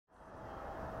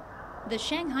The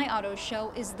Shanghai Auto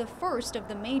Show is the first of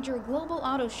the major global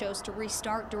auto shows to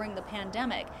restart during the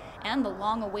pandemic, and the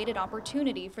long-awaited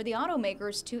opportunity for the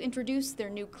automakers to introduce their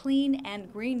new clean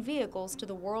and green vehicles to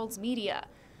the world's media.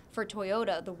 For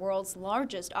Toyota, the world's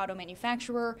largest auto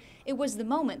manufacturer, it was the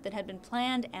moment that had been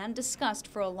planned and discussed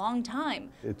for a long time.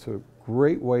 It's a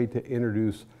great way to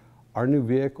introduce our new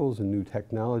vehicles and new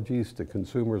technologies to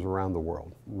consumers around the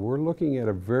world. We're looking at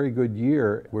a very good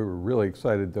year. We were really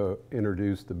excited to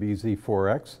introduce the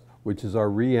BZ4X, which is our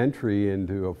re-entry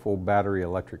into a full battery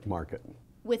electric market.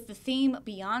 With the theme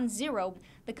Beyond Zero,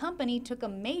 the company took a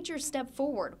major step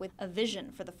forward with a vision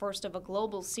for the first of a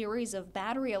global series of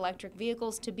battery electric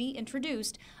vehicles to be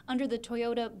introduced under the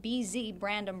Toyota BZ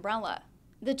brand umbrella.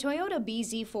 The Toyota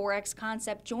BZ4X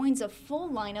concept joins a full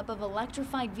lineup of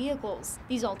electrified vehicles.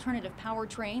 These alternative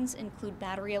powertrains include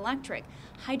battery electric,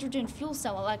 hydrogen fuel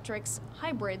cell electrics,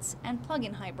 hybrids, and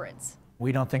plug-in hybrids.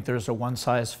 We don't think there's a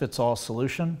one-size-fits-all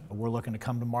solution. We're looking to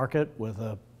come to market with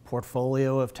a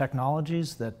portfolio of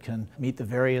technologies that can meet the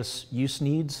various use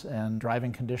needs and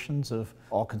driving conditions of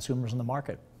all consumers in the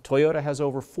market. Toyota has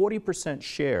over 40%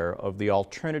 share of the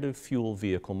alternative fuel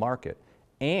vehicle market,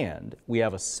 and we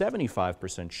have a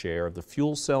 75% share of the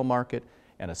fuel cell market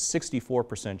and a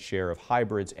 64% share of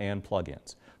hybrids and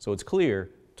plug-ins. So it's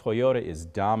clear Toyota is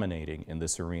dominating in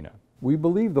this arena. We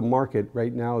believe the market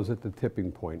right now is at the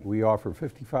tipping point. We offer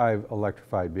 55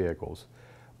 electrified vehicles.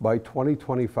 By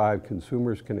 2025,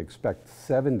 consumers can expect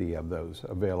 70 of those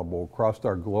available across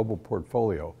our global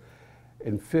portfolio,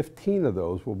 and 15 of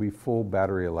those will be full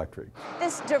battery electric.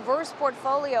 This diverse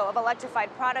portfolio of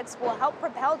electrified products will help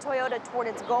propel Toyota toward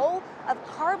its goal of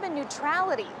carbon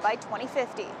neutrality by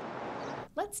 2050.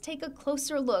 Let's take a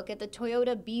closer look at the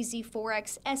Toyota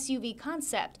BZ4X SUV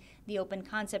concept. The open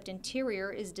concept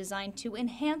interior is designed to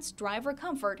enhance driver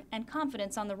comfort and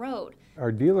confidence on the road.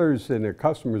 Our dealers and their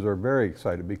customers are very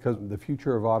excited because the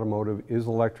future of automotive is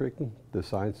electric. The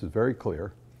science is very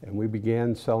clear. And we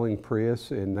began selling Prius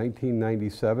in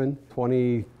 1997.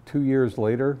 22 years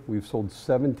later, we've sold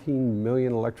 17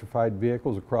 million electrified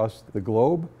vehicles across the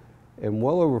globe, and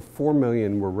well over 4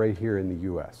 million were right here in the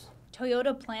U.S.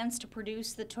 Toyota plans to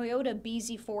produce the Toyota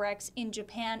BZ4X in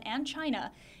Japan and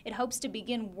China. It hopes to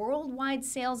begin worldwide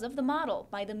sales of the model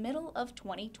by the middle of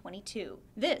 2022.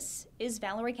 This is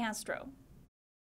Valerie Castro.